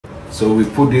So we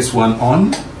put this one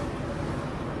on.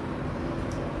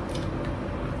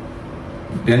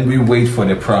 Then we wait for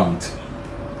the prompt.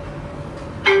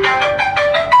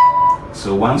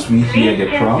 So once we hear the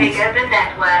prompt,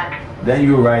 then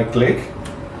you right click,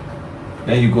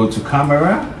 then you go to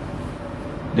camera,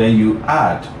 then you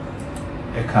add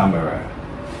a camera.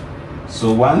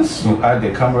 So once you add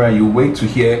the camera, you wait to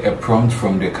hear a prompt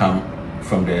from the camera.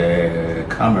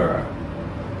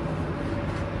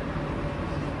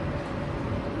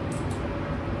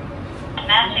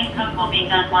 Matching code will be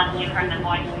done once you heard the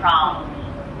voice prompt.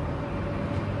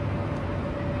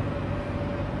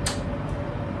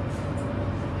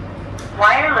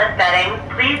 Wireless settings,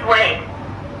 please wait.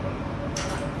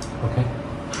 Okay.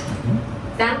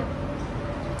 Done.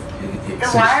 The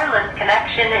wireless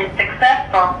connection is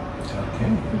successful. Okay.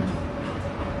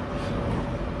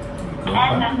 So we go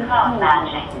End back. of code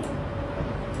matching.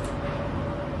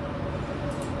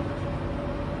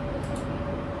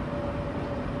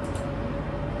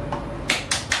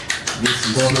 This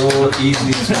is so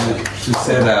easy to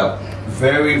set up.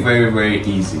 Very, very, very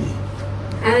easy.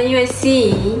 And you will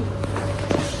see,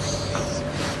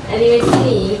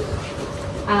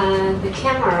 the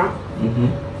camera. So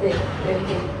we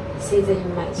can see the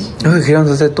image. 然后可以让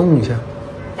它再动一下，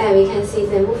 And we can see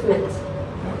the movement.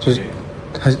 就是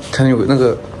它有那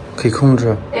个可以控制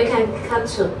啊。 You can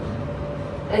control.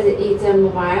 As it's a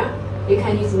mobile, you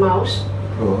can use mouse.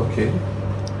 Oh, okay.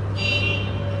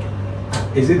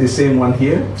 Is it the same one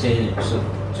here? But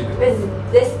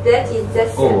that is the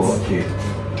sense. Oh, okay.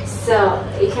 So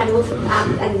you can move up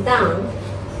and down.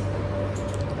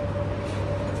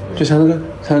 就像那个，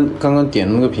它刚刚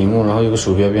点那个屏幕，然后有个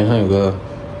鼠标边上有个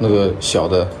那个小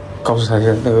的，告诉他一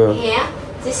下那个。 Here,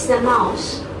 this is the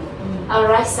mouse. On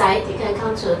right side, you can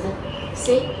control the.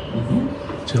 See?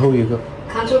 最后一个。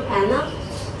 Control panel.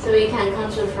 So we can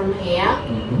control from here.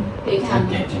 You can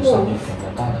move.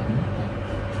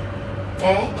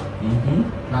 哎，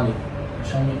哪里？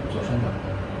上面左上角。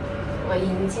我已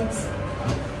经坚持。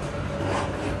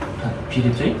看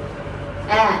PDJ。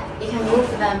哎 you can move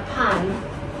the palm.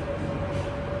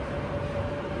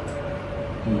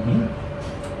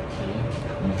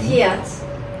 Tilt.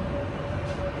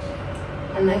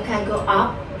 And you can go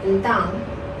up and down.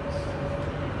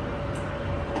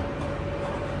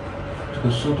 这个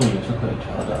速度也是可以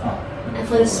调的啊。 And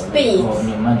for the speed, 哦，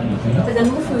明白你的意 for the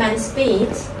movement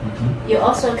speed, you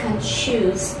also can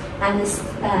choose and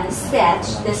set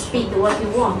the speed what you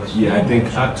want. Yeah, I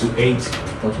think up to 8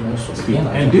 我这边手 speed. 边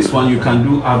And this one you can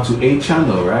do up to 8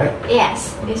 channel, right?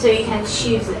 Yes, so you can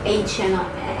choose a channel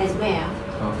as well.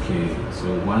 Okay, so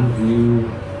 1 view,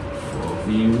 4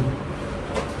 view.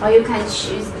 Or you can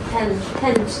choose 10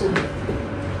 to.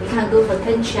 You can go for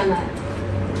 10 channel.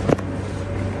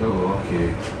 Oh,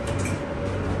 okay.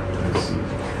 Let's see.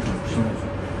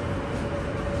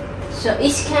 So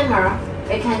each camera,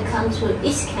 you can control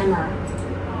each camera.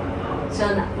 So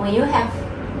when you have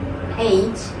 8,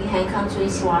 you can control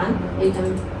each one. When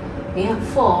you have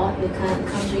 4, you can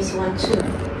control each one too.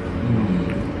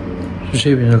 是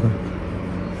这边这个。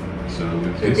 So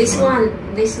with So this one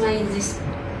is this.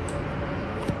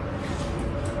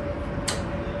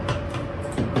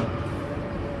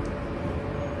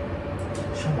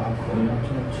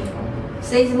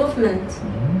 Says movement.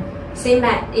 Same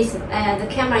as the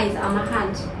camera is on my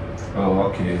hand. Oh,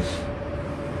 okay.